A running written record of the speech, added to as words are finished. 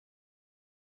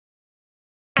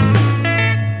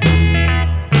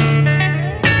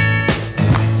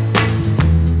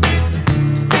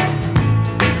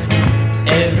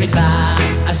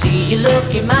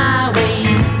looking my way.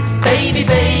 Baby,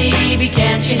 baby,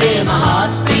 can't you hear my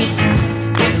heartbeat?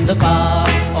 In the park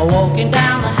or walking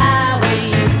down the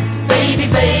highway. Baby,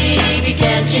 baby,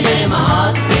 can't you hear my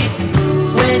heartbeat?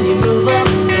 When you move up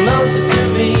closer to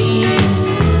me,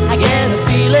 I get a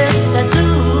feeling that's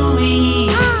ooey.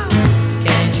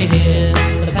 Can't you hear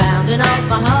the pounding of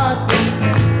my heartbeat?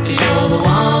 'Cause you're the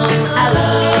one I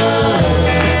love.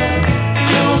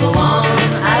 You're the one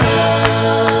I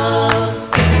love.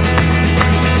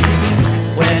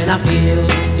 When I feel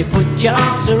you put your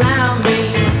arms around me,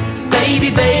 baby,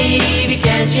 baby,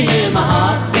 can't you hear my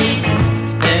heartbeat?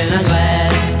 Then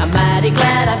I'm mighty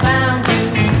glad I found you.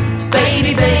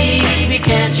 Baby, baby,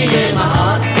 can't you hear my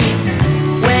heartbeat?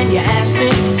 When you asked me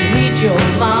to meet your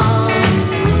mom,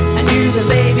 I knew that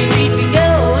baby we'd be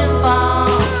going far.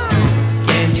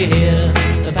 Can't you hear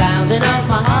the pounding of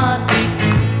my heartbeat?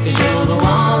 'Cause you're the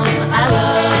one I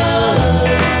love.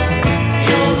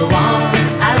 You're the one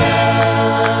I love.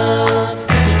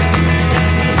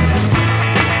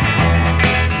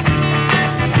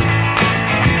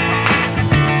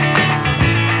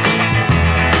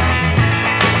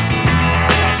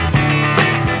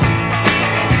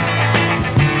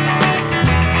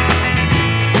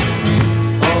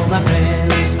 My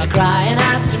friends are crying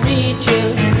out to meet you.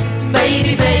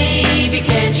 Baby, baby,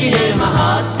 can't you hear my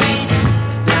heartbeat?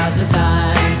 Now's the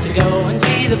time to go and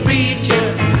see the preacher.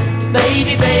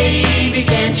 Baby, baby,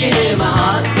 can't you hear my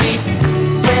heartbeat?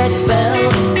 Wedding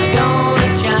bells are gonna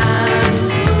chime.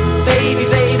 Baby,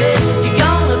 baby, you're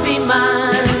gonna be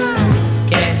mine.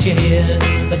 Can't you hear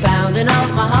the pounding of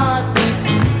my heartbeat?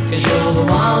 'Cause you're the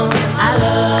one I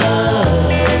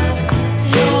love.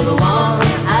 You're the one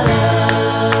I love.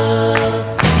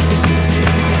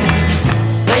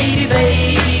 Baby,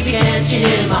 baby, can't you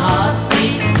hear my heart?